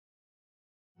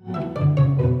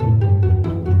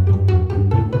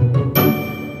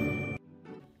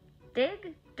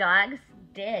Dig, Dogs,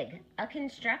 Dig, A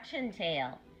Construction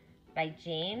Tale by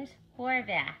James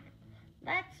Horvath.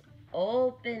 Let's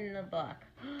open the book.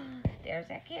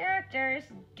 There's our characters: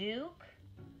 Duke,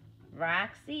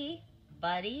 Roxy,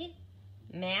 Buddy,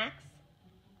 Max,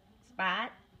 Spot,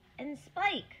 and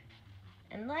Spike.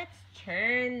 And let's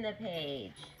turn the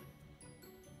page.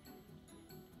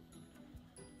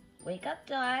 Wake up,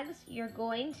 dogs. You're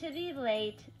going to be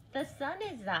late. The sun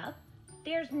is up.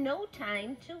 There's no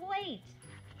time to wait.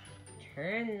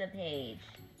 Turn the page.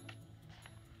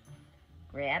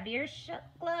 Grab your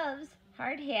gloves,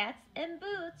 hard hats, and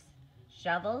boots,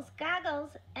 shovels,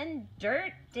 goggles, and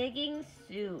dirt digging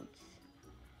suits.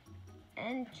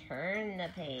 And turn the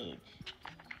page.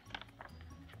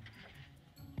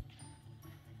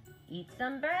 Eat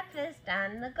some breakfast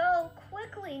on the go.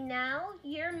 Quickly now,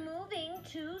 you're moving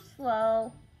too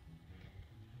slow.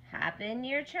 Hop in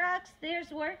your trucks,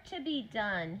 there's work to be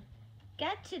done.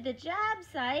 Get to the job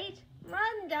site.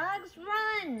 Run, dogs,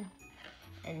 run.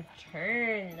 And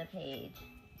turn the page.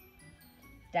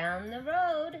 Down the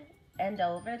road and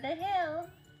over the hill,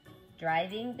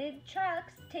 driving big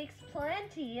trucks takes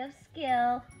plenty of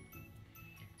skill.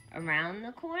 Around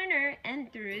the corner and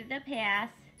through the pass,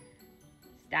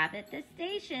 stop at the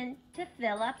station to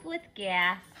fill up with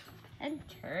gas. And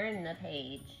turn the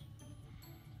page.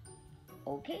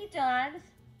 Okay, dogs,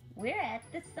 we're at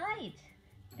the site.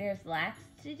 There's lots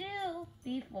to do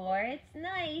before it's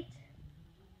night.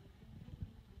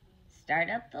 Start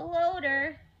up the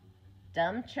loader,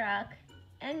 dump truck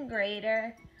and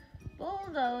grader,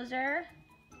 bulldozer,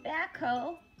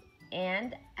 backhoe,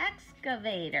 and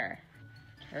excavator.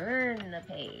 Turn the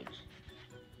page.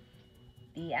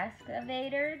 The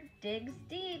excavator digs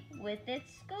deep with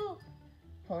its scoop,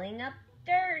 pulling up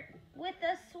dirt with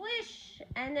a swish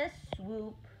and a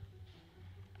swoop.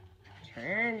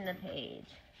 Turn the page.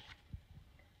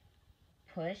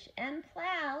 Push and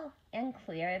plow and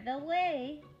clear the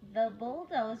way. The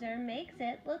bulldozer makes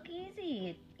it look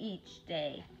easy each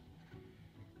day.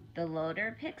 The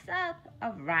loader picks up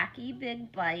a rocky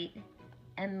big bite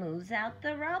and moves out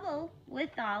the rubble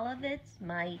with all of its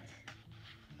might.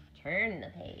 Turn the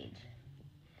page.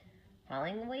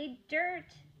 Hauling away dirt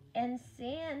and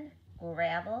sand,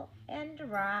 gravel and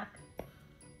rock.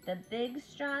 The big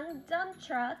strong dump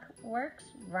truck works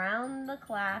round the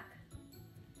clock.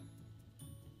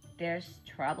 There's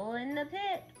trouble in the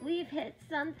pit. We've hit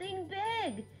something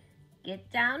big.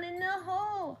 Get down in the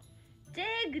hole.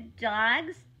 Dig,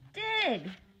 dogs, dig.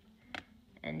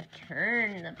 And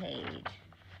turn the page.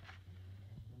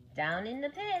 Down in the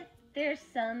pit, there's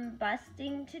some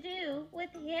busting to do with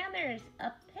hammers,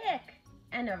 a pick,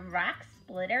 and a rock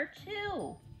splitter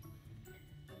too.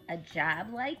 A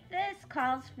job like this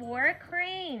calls for a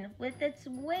crane with its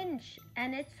winch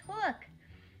and its hook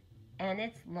and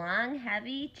its long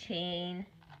heavy chain.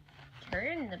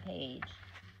 Turn the page.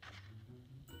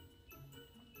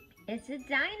 It's a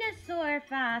dinosaur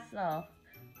fossil,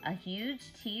 a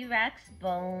huge T-Rex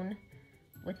bone.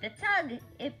 With a tug,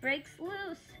 it breaks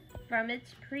loose from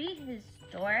its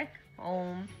prehistoric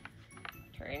home.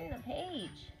 Turn the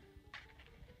page.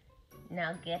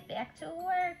 Now get back to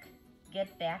work.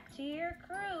 Get back to your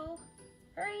crew.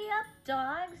 Hurry up,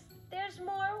 dogs. There's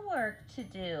more work to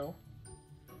do.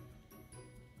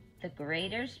 The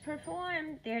graders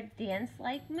perform their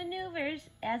dance-like maneuvers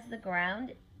as the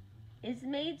ground is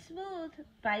made smooth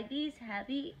by these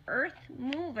heavy earth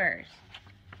movers.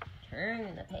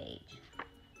 Turn the page.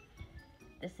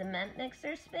 The cement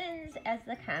mixer spins as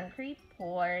the concrete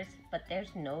pours, but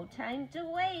there's no time to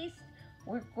waste.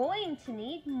 We're going to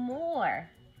need more.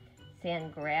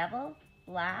 Sand, gravel,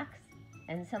 blocks,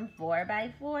 and some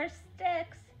 4x4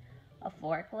 sticks. A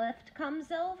forklift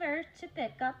comes over to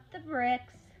pick up the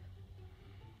bricks.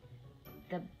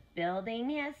 The building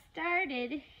has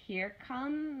started. Here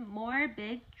come more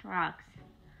big trucks,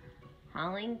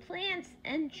 hauling plants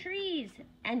and trees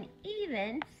and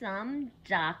even some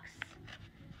ducks.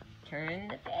 Turn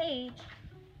the page.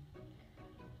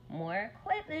 More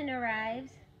equipment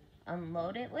arrives.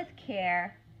 Unload it with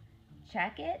care.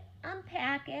 Check it,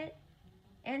 unpack it,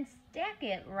 and stack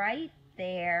it right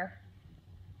there.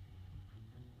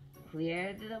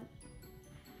 Clear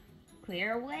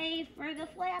way for the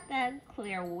flatbed.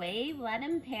 Clear way, let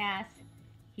him pass.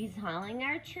 He's hauling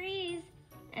our trees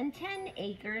and 10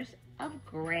 acres of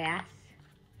grass.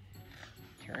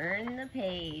 Turn the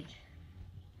page.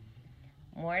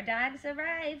 More dogs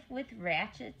arrive with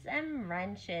ratchets and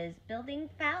wrenches, building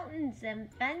fountains and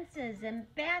fences and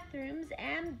bathrooms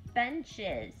and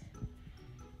benches.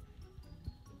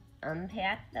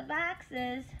 Unpack the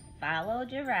boxes, follow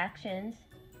directions.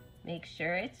 Make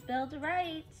sure it's built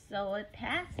right so it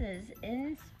passes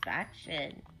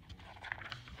inspection.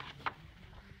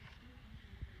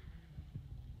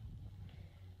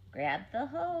 Grab the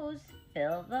hose,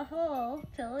 fill the hole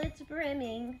till it's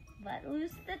brimming. Let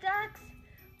loose the ducks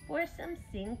for some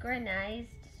synchronized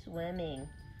swimming.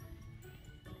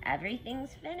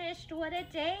 Everything's finished, what a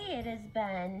day it has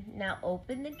been. Now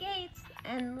open the gates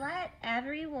and let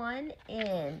everyone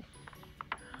in.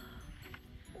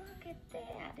 Look at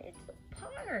that, it's a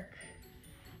park.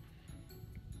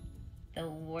 The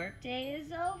workday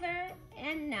is over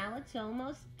and now it's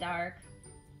almost dark.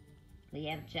 We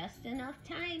have just enough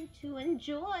time to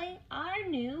enjoy our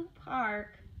new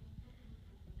park.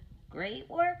 Great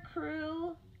work,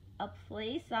 crew. A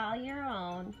place all your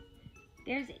own.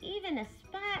 There's even a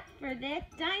spot for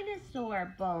that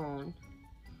dinosaur bone.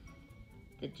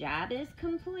 The job is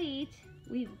complete.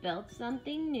 We've built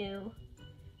something new.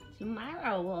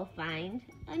 Tomorrow we'll find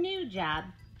a new job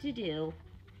to do.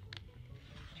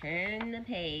 Turn the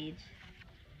page.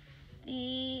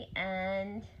 The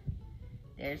end.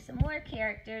 There's some more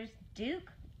characters.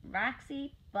 Duke,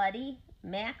 Roxy, Buddy,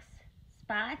 Max,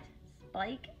 Spot,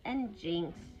 Spike, and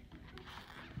Jinx.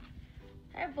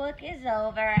 Our book is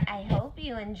over. I hope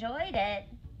you enjoyed it.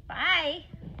 Bye.